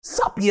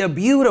you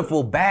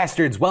beautiful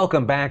bastards?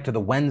 Welcome back to the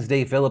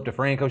Wednesday Philip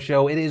DeFranco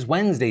Show. It is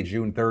Wednesday,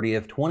 June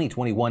 30th,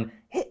 2021.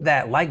 Hit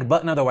that like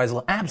button, otherwise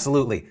I'll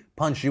absolutely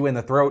punch you in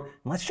the throat.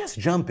 And let's just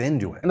jump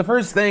into it. And the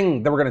first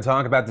thing that we're going to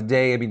talk about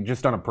today, I mean,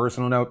 just on a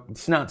personal note,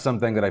 it's not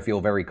something that I feel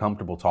very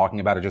comfortable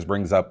talking about. It just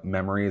brings up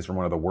memories from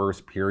one of the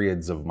worst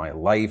periods of my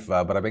life.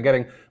 But I've been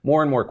getting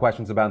more and more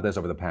questions about this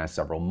over the past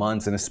several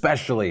months, and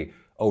especially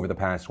over the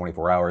past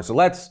 24 hours. So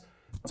let's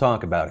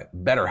talk about it.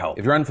 BetterHelp.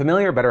 If you're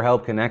unfamiliar,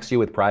 BetterHelp connects you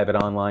with private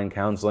online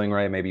counseling,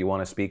 right? Maybe you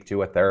want to speak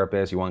to a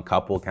therapist, you want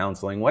couple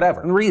counseling, whatever.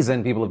 And the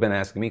reason people have been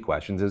asking me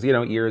questions is,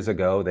 years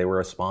ago, they were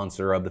a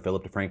sponsor of the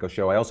Philip DeFranco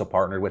Show. I also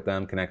partnered with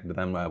them, connected to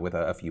them with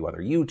a few other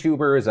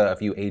YouTubers, a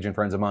few agent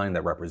friends of mine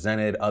that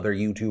represented other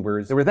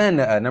YouTubers. There were then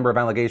a number of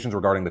allegations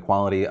regarding the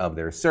quality of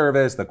their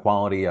service, the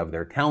quality of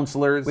their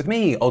counselors, with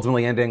me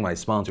ultimately ending my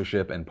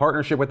sponsorship and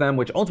partnership with them,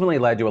 which ultimately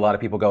led to a lot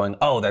of people going,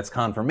 oh, that's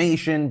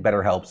confirmation,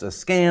 BetterHelp's a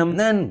scam. And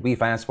then we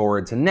fast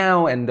forward to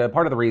now, and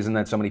part of the reason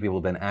that so many people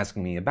have been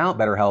asking me about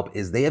BetterHelp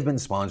is they have been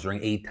sponsoring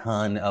a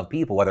ton of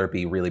people, whether it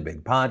be really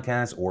big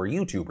podcasts or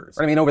YouTubers.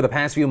 I mean, over the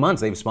past few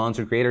months, they've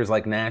sponsored creators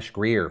like Nash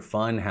Greer,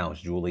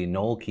 Funhouse, Julie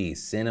Nolke,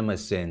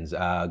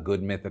 CinemaSins,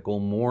 Good Mythical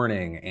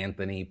Morning,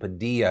 Anthony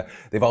Padilla.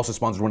 They've also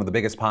sponsored one of the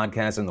biggest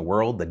podcasts in the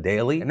world, The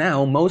Daily. And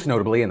now, most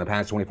notably, in the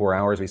past 24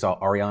 hours, we saw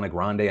Ariana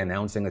Grande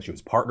announcing that she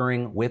was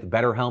partnering with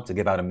BetterHelp to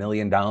give out $1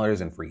 million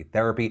in free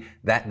therapy.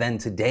 That then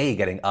today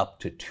getting up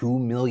to $2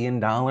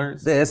 million.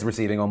 This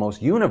receiving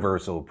almost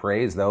universal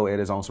praise, though it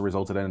has also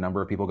resulted in a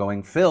number of people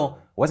going, Phil,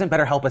 wasn't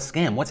BetterHelp a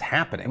scam? What's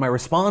happening? My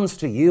response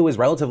to you is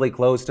relatively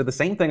close to the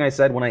same thing I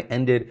said when I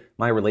ended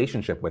my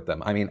relationship with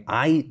them. I mean,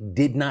 I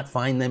did not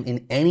find them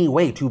in any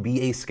way to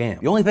be a scam.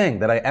 The only thing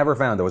that I ever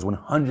found that was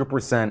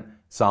 100%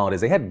 solid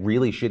is they had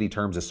really shitty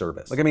terms of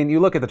service. Like, I mean, you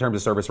look at the terms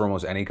of service for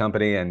almost any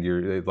company and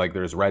you're like,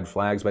 there's red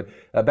flags, but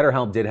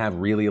BetterHelp did have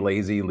really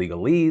lazy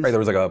legalese. Right? There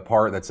was like a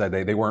part that said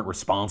they weren't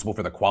responsible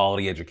for the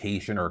quality,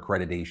 education, or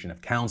accreditation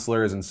of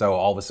counselors. And so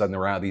all of a sudden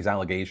there were these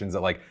allegations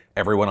that like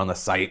everyone on the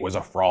site was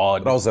a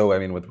fraud. But also, I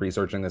mean, with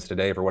researching this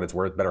today, for what it's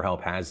worth,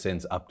 BetterHelp has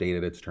since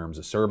updated its terms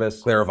of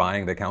service,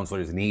 clarifying that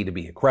counselors need to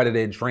be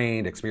accredited,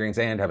 trained, experienced,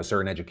 and have a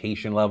certain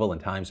education level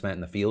and time spent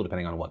in the field,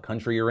 depending on what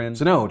country you're in.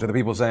 So no, to the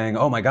people saying,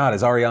 oh my God,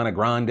 is Ariana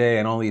Grande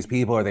and all these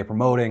people, are they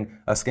promoting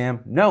a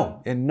scam?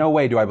 No, in no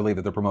way do I believe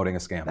that they're promoting a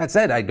scam. That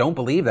said, I don't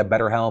believe that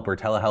BetterHelp or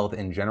telehealth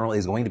in general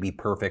is going to be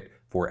perfect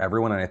for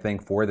everyone. And I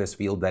think for this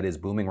field that is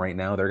booming right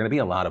now, there are going to be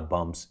a lot of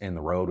bumps in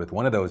the road, with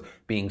one of those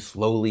being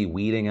slowly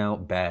weeding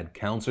out bad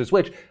counselors,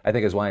 which I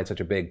think is why it's such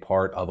a big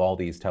part of all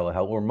these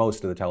telehealth, or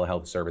most of the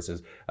telehealth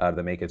services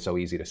that make it so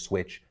easy to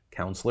switch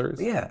counselors.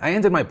 But yeah, I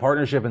ended my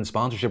partnership and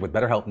sponsorship with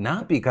BetterHelp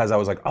not because I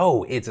was like,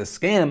 oh, it's a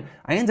scam.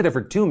 I ended it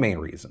for two main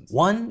reasons.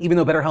 One, even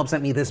though BetterHelp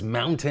sent me this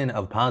mountain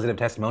of positive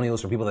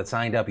testimonials from people that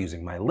signed up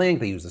using my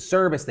link, they used the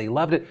service, they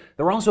loved it,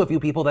 there were also a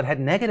few people that had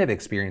negative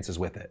experiences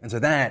with it. And so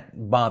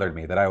that bothered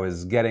me, that I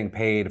was getting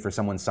paid for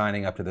someone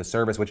signing up to the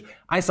service, which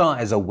I saw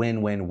as a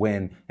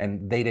win-win-win,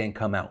 and they didn't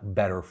come out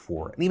better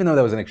for it. And even though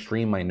that was an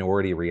extreme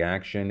minority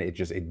reaction, it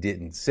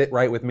didn't sit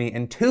right with me.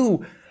 And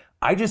two,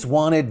 I just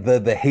wanted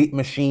the hate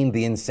machine,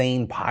 the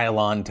insane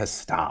pile-on to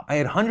stop. I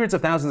had hundreds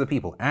of thousands of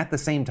people at the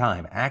same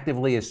time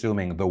actively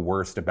assuming the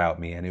worst about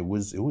me, and it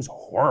was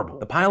horrible.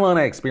 The pile-on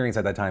I experienced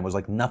at that time was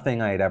like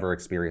nothing I had ever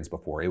experienced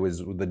before. It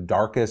was the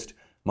darkest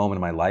moment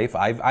of my life.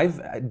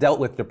 I've dealt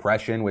with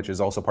depression, which is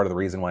also part of the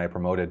reason why I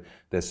promoted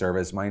this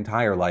service my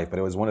entire life, but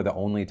it was one of the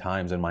only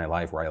times in my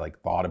life where I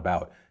thought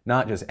about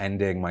not just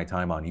ending my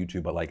time on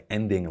YouTube, but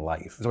ending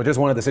life. So I just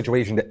wanted the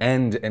situation to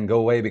end and go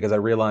away, because I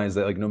realized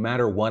that no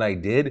matter what I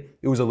did,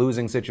 it was a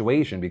losing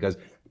situation, because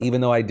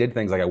even though I did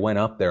things I went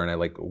up there and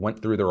I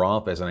went through their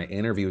office and I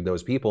interviewed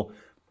those people,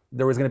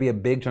 there was going to be a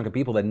big chunk of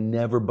people that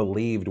never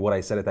believed what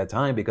I said at that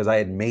time, because I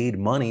had made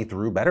money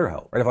through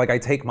BetterHelp. Right? If I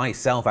take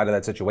myself out of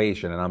that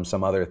situation and I'm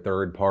some other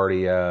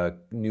third-party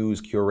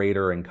news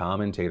curator and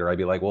commentator, I'd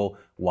be like, well,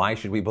 why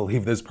should we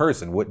believe this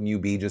person? Wouldn't you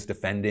be just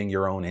defending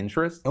your own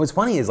interests? And what's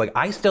funny is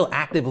I still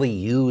actively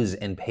use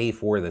and pay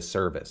for this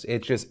service.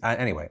 It's just,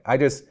 anyway,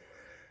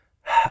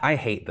 I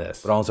hate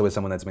this, but also as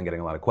someone that's been getting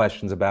a lot of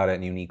questions about it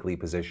and uniquely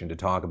positioned to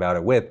talk about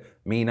it, with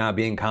me not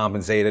being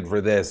compensated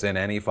for this in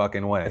any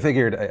fucking way, I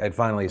figured I'd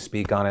finally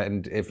speak on it.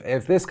 And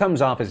if this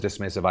comes off as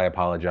dismissive, I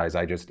apologize.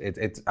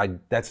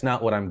 That's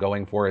not what I'm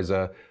going for as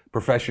a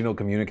professional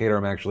communicator.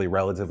 I'm actually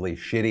relatively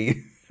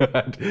shitty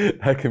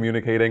at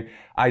communicating.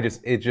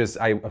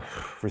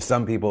 For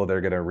some people,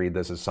 they're gonna read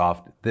this as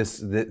soft.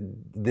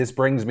 This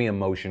brings me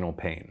emotional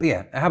pain. But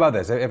yeah, how about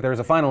this? If there's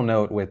a final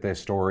note with this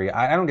story,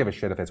 I don't give a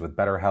shit if it's with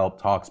BetterHelp,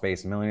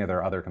 Talkspace, a million of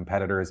their other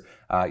competitors.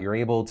 You're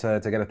able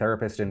to get a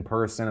therapist in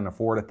person and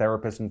afford a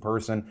therapist in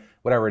person,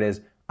 whatever it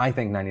is. I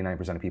think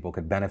 99% of people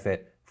could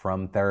benefit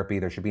from therapy.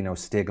 There should be no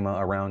stigma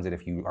around it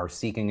if you are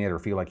seeking it or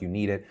feel like you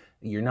need it.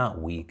 you're not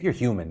weak. You're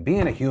human.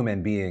 Being a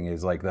human being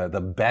is like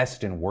the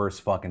best and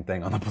worst fucking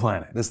thing on the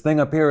planet. This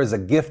thing up here is a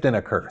gift and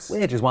a curse,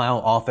 which is why I'll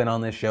often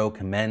on this show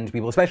commend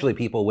people, especially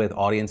people with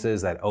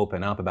audiences that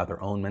open up about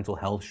their own mental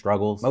health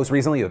struggles. Most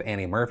recently, you have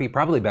Annie Murphy,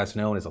 probably best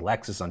known as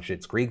Alexis on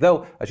Schitt's Creek,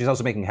 though she's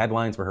also making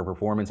headlines for her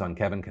performance on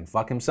Kevin Can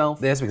Fuck Himself.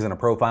 This because in a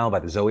profile by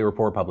the Zoe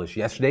Report published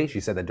yesterday,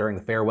 she said that during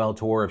the farewell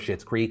tour of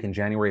Schitt's Creek in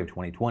January of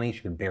 2020, she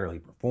could barely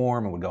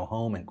perform and would go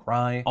home and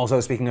cry. Also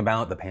speaking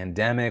about the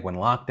pandemic when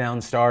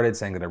lockdown started,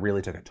 saying that it really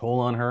took a toll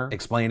on her,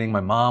 explaining, my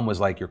mom was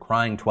like, you're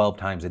crying 12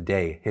 times a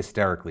day,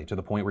 hysterically, to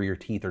the point where your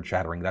teeth are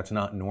chattering. That's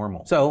not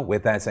normal. So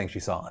with that, saying she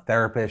saw a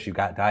therapist, she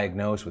got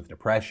diagnosed with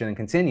depression and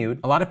continued,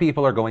 a lot of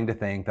people are going to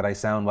think that I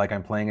sound like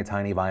I'm playing a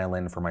tiny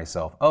violin for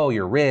myself. Oh,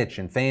 you're rich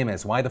and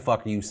famous. Why the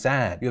fuck are you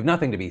sad? You have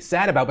nothing to be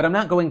sad about, but I'm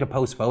not going to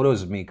post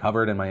photos of me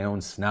covered in my own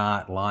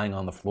snot, lying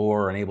on the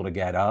floor, unable to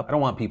get up. I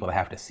don't want people to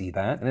have to see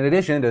that. And in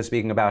addition to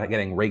speaking about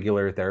getting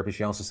regular therapy,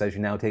 she also says she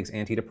now takes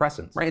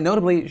antidepressants. Right?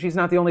 Notably, she's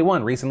not the only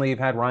one. Recently, you've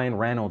had Ryan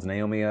Reynolds,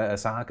 Naomi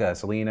Osaka,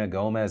 Selena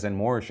Gomez, and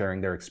more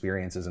sharing their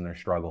experiences and their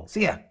struggles. So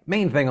yeah,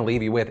 main thing I'll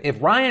leave you with,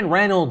 if Ryan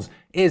Reynolds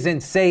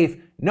isn't safe,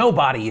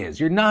 nobody is.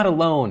 You're not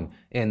alone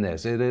in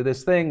this.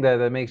 This thing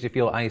that makes you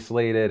feel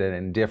isolated and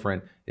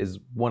indifferent is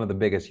one of the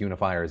biggest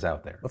unifiers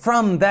out there.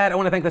 From that, I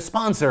want to thank the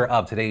sponsor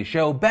of today's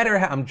show,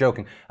 I'm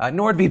joking,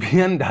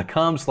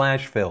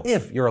 NordVPN.com/Phil.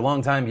 If you're a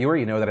longtime viewer,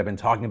 you know that I've been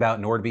talking about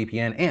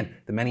NordVPN and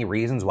the many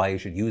reasons why you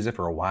should use it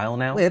for a while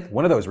now, with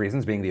one of those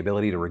reasons being the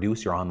ability to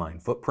reduce your online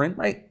footprint,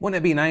 right? Wouldn't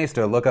it be nice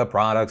to look up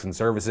products and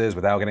services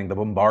without getting the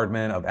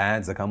bombardment of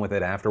ads that come with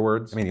it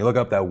afterwards? I mean, you look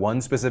up that one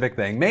specific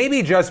thing,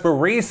 maybe just for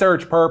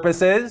research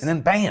purposes, and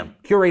then bam,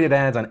 curated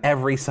ads on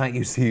every site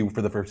you see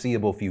for the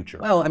foreseeable future.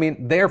 Well, I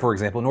mean, for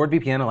example,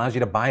 NordVPN allows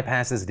you to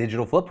bypass this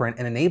digital footprint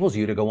and enables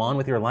you to go on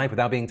with your life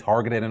without being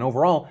targeted, and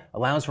overall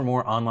allows for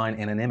more online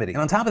anonymity.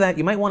 And on top of that,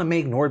 you might want to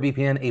make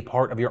NordVPN a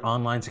part of your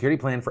online security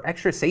plan for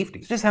extra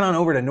safety. So just head on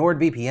over to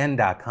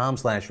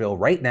NordVPN.com/Phil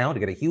right now to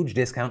get a huge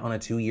discount on a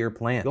 2-year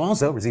plan. You'll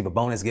also receive a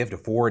bonus gift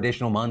of 4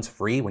 additional months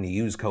free when you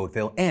use code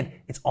Phil, and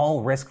it's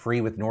all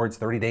risk-free with Nord's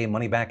 30-day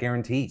money-back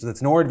guarantee. So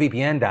that's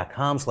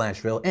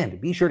NordVPN.com/Phil, and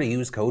be sure to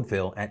use code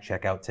Phil at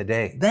checkout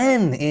today.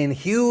 Then, in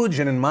huge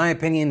and in my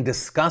opinion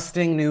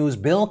disgusting news,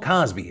 Bill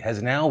Cosby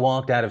has now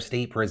walked out of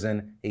state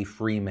prison a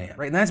free man.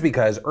 Right, and that's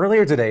because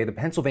earlier today, the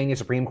Pennsylvania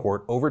Supreme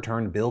Court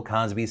overturned Bill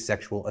Cosby's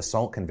sexual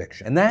assault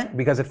conviction. And that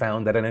because it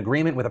found that an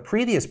agreement with a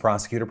previous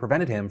prosecutor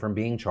prevented him from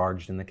being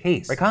charged in the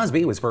case. Right,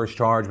 Cosby was first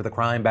charged with a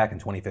crime back in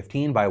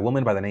 2015 by a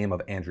woman by the name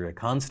of Andrea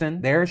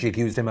Constant. There, she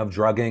accused him of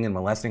drugging and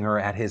molesting her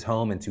at his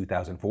home in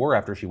 2004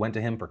 after she went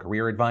to him for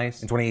career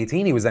advice. In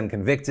 2018, he was then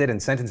convicted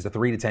and sentenced to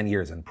 3 to 10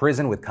 years in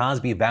prison, with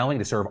Cosby vowing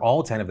to serve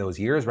all 10 of those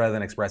years rather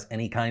than express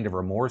any kind of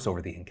remorse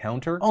over the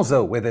encounter.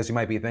 Also, with this, you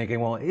might be thinking,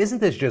 well, isn't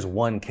this just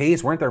one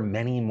case? Weren't there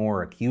many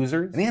more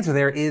accusers? And the answer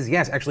there is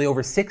yes. Actually,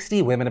 over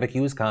 60 women have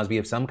accused Cosby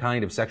of some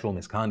kind of sexual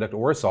misconduct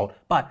or assault,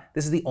 but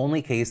this is the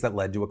only case that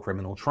led to a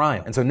criminal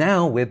trial. And so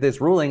now, with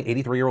this ruling,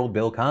 83-year-old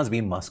Bill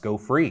Cosby must go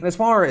free. And as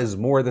far as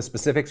more of the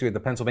specifics, we have the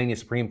Pennsylvania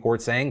Supreme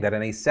Court saying that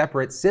in a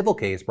separate civil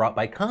case brought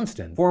by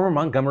Constant, former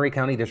Montgomery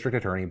County District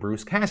Attorney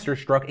Bruce Castor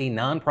struck a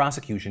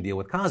non-prosecution deal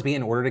with Cosby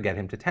in order to get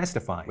him to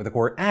testify, with the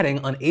court adding,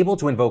 unable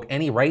to invoke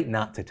any right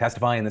not to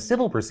testify in the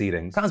civil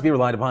proceedings, Cosby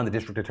relied upon the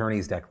district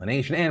attorney's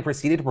declination and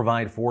proceeded to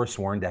provide 4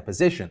 sworn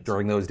depositions.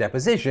 During those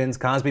depositions,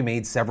 Cosby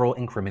made several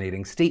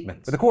incriminating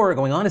statements, with the court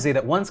going on to say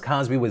that once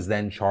Cosby was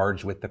then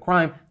charged with the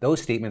crime,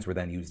 those statements were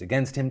then used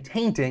against him,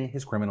 tainting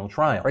his criminal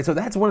trial. Right, so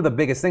that's one of the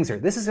biggest things here.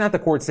 This is not the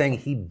court saying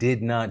he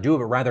did not do it,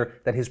 but rather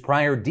that his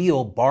prior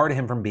deal barred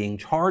him from being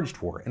charged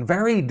for it. And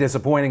very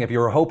disappointing if you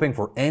were hoping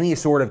for any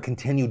sort of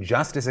continued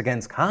justice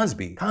against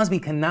Cosby. Cosby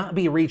cannot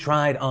be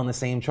retried on the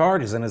same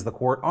charges, and as the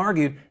court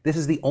argued, this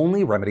is the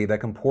only remedy that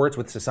comports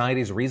with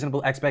society's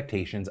reasonable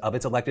expectations of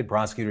its elected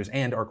prosecutors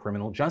and our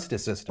criminal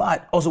justice system.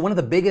 But also, one of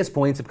the biggest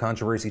points of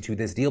controversy to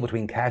this deal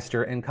between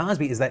Castor and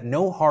Cosby is that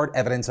no hard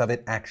evidence of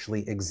it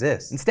actually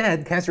exists.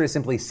 Instead, Castor has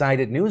simply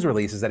cited news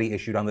releases that he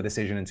issued on the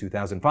decision in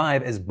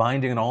 2005 as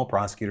binding on all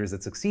prosecutors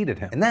that succeeded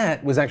him. And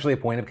that was actually a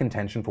point of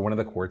contention for one of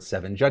the court's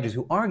 7 judges,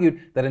 who argued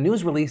that a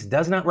news release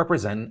does not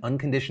represent an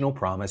unconditional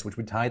promise which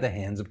would tie the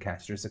hands of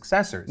Castor's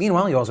successors.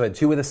 Meanwhile, you also had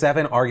 2 of the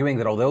 7 arguing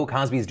that although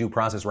Cosby's due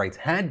process rights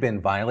had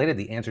been violated,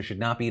 the answer should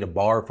not be to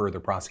bar further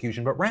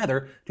prosecution, but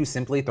rather to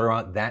simply throw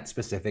out that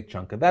specific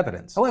chunk of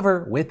evidence.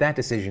 However, with that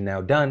decision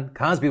now done,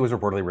 Cosby was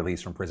reportedly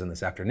released from prison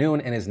this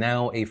afternoon and is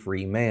now a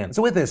free man.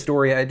 So with this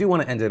story, I do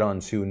want to end it on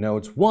 2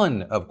 notes.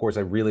 1, of course,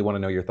 I really want to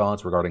know your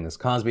thoughts regarding this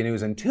Cosby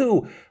news, and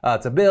 2,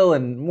 to Bill,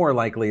 and more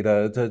likely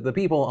to the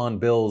people on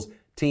Bill's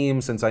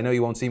team, since I know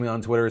you won't see me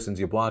on Twitter since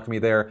you blocked me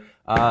there.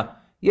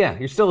 Yeah,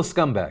 you're still a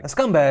scumbag. A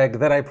scumbag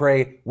that I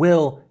pray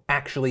will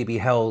actually be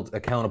held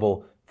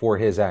accountable for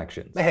his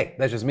actions. But hey,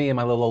 that's just me and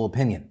my little old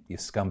opinion, you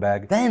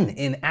scumbag. Then,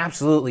 in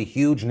absolutely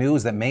huge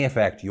news that may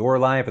affect your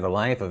life or the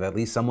life of at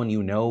least someone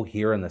you know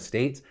here in the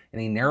States, in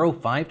a narrow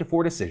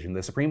 5-4 decision,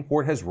 the Supreme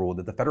Court has ruled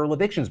that the federal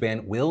evictions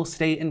ban will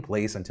stay in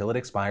place until it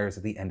expires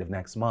at the end of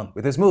next month.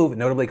 With this move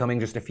notably coming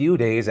just a few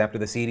days after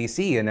the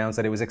CDC announced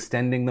that it was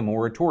extending the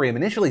moratorium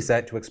initially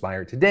set to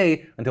expire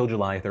today until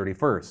July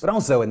 31st. But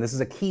also, and this is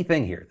a key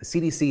thing here, the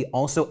CDC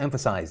also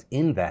emphasized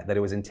in that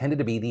it was intended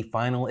to be the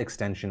final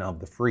extension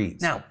of the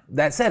freeze. Now,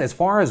 that said, as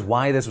far as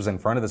why this was in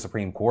front of the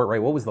Supreme Court,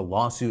 right, what was the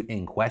lawsuit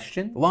in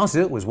question? The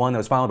lawsuit was one that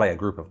was filed by a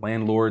group of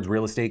landlords,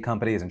 real estate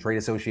companies, and trade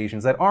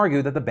associations that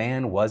argued that the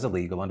ban was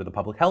illegal under the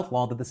public health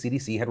law that the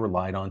CDC had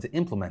relied on to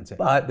implement it.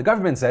 But the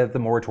government said that the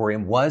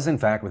moratorium was in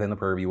fact within the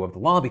purview of the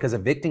law because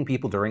evicting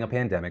people during a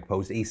pandemic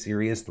posed a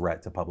serious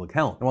threat to public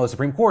health. And while the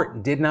Supreme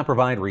Court did not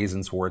provide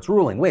reasons for its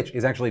ruling, which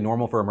is actually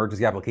normal for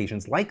emergency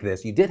applications like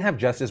this, you did have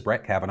Justice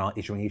Brett Kavanaugh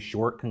issuing a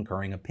short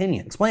concurring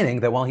opinion, explaining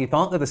that while he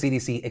thought that the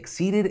CDC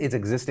exceeded its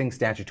existing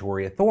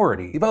statutory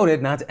authority, he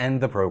voted not to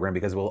end the program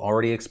because it will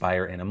already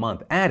expire in a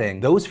month, adding,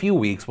 those few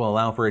weeks will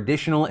allow for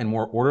additional and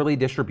more orderly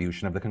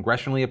distribution of the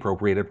congressionally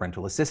appropriated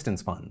rental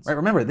assistance funds. Right,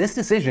 remember, this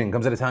decision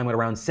comes at a time when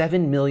around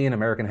 7 million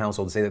American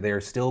households say that they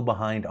are still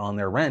behind on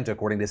their rent,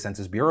 according to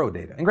Census Bureau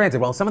data. And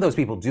granted, while some of those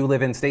people do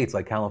live in states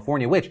like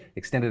California, which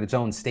extended its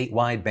own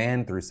statewide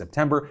ban through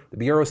September, the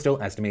Bureau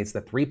still estimates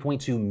that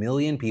 3.2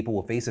 million people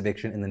will face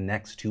eviction in the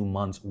next 2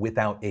 months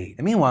without aid.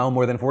 And meanwhile,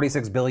 more than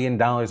 $46 billion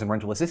in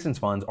rental assistance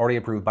funds already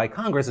approved by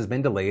Congress has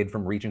been delayed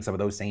from reaching some of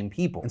those same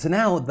people. And so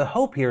now the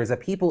hope here is that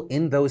people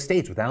in those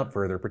states without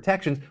further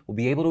protections will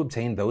be able to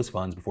obtain those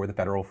funds before the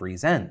federal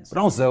freeze ends. But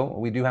also,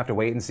 we do have to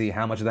wait and see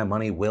how much of that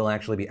money will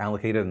actually be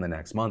allocated in the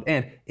next month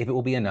and if it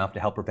will be enough to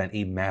help prevent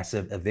a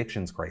massive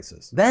evictions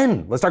crisis.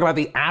 Then, let's talk about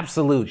the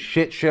absolute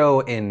shit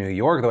show in New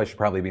York, though I should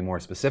probably be more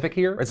specific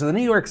here. Right, so the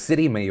New York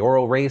City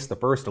mayoral race, the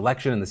first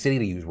election in the city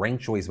to use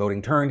ranked choice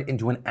voting, turned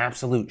into an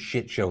absolute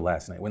shit show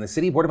last night when the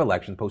City Board of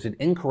Elections posted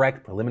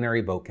incorrect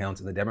preliminary vote counts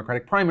in the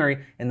Democratic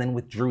primary and then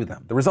withdrew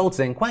them. The results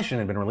in question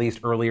had been released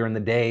earlier in the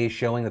day,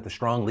 showing that the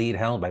strong lead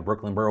held by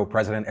Brooklyn Borough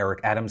President Eric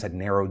Adams had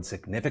narrowed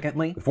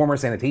significantly, with former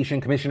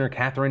Sanitation Commissioner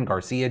Catherine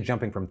Garcia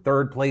jumping from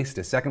 3rd place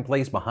to 2nd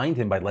place behind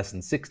him by less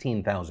than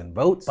 16,000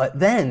 votes. But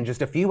then,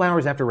 just a few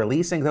hours after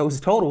releasing those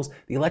totals,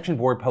 the election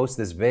board posts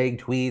this vague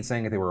tweet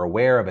saying that they were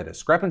aware of a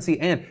discrepancy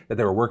and that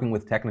they were working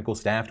with technical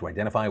staff to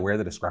identify where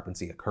the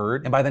discrepancy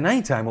occurred. And by the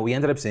nighttime, what we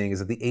ended up seeing is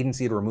that the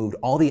agency had removed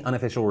all the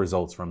unofficial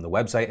results from the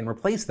website and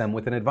replaced them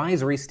with an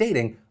advisory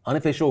stating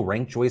unofficial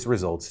ranked choice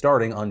results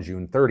starting on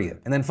June 30th.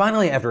 And then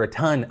finally, after a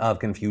ton of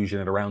confusion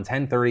at around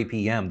 10:30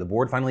 p.m., the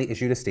board finally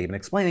issued a statement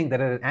explaining that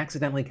it had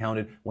accidentally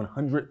counted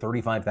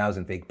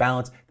 135,000 fake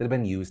ballots that had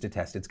been used to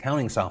test its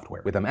counting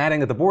software, with them adding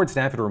that the board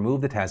staff had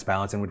removed the test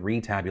ballots and would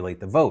retabulate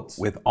the votes.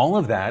 With all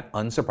of that,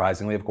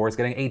 unsurprisingly, of course,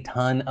 getting a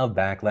ton of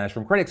backlash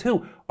from critics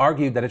who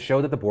argued that it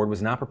showed that the board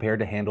was not prepared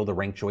to handle the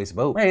ranked choice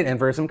vote. Right, and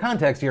for some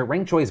context here,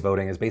 ranked choice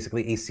voting is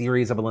basically a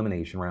series of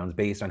elimination rounds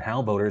based on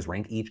how voters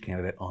rank each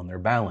candidate on their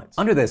ballots.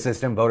 Under this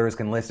system, voters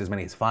can list as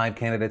many as 5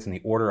 candidates in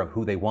the order of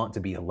who they want to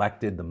be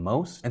elected the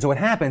most. And so what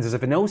happens is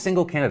if no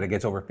single candidate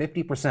gets over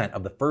 50%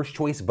 of the first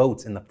choice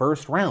votes in the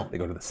first round, they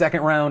go to the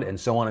second round and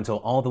so on until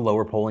all the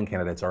lower polling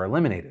candidates are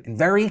eliminated. And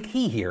very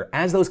key here,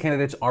 as those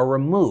candidates are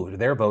removed,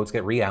 their votes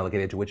get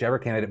reallocated to whichever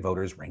candidate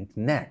voters ranked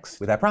next,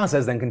 with that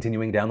process then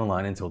continuing down the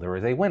line until there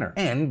is a winner.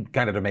 And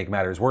kind of to make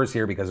matters worse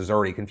here, because there's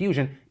already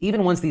confusion,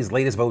 even once these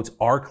latest votes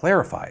are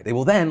clarified, they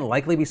will then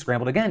likely be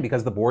scrambled again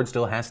because the board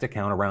still has to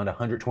count around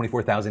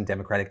 124,000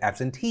 Democratic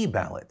absentee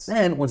ballots.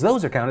 Then, once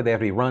those are counted, they have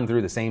to be run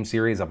through the same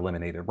series of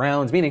eliminated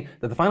rounds, meaning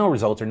that the final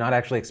results are not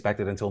actually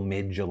expected until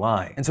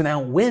mid-July. And so now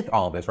with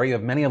all this, right, you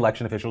have many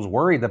election officials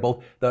worried that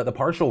both the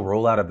partial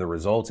rollout of the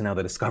results and now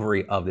the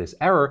discovery of this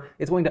error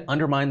is going to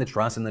undermine the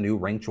trust in the new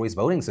ranked choice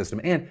voting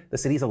system and the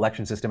city's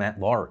election system at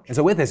large. And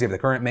so with this, you have the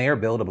current mayor,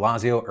 Bill de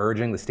Blasio,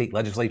 urging the state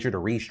legislature to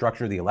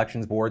restructure the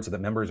elections board so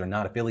that members are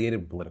not affiliated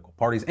with political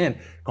parties and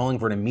calling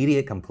for an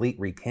immediate, complete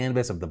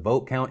recanvass of the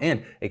vote count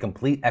and a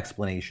complete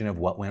explanation of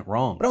what went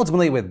wrong. But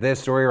ultimately with this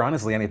story, or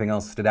honestly anything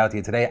else stood out to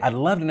you today, I'd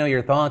love to know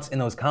your thoughts in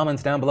those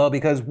comments down below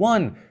because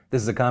 1,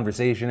 this is a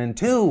conversation, and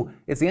 2,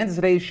 it's the end of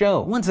today's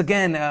show. Once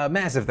again, a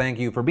massive thank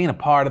you for being a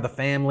part of the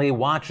family,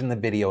 watching the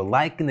video,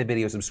 liking the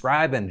video,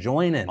 subscribe, and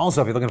join in.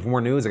 Also, if you're looking for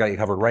more news, I got you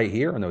covered right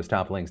here in those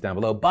top links down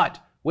below. But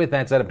with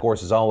that said, of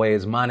course, as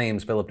always, my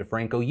name's Philip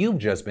DeFranco. You've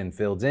just been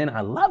filled in.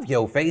 I love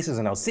yo faces,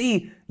 and I'll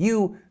see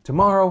you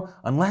tomorrow,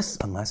 unless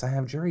I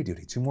have jury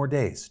duty. 2 more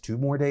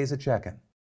days of checking.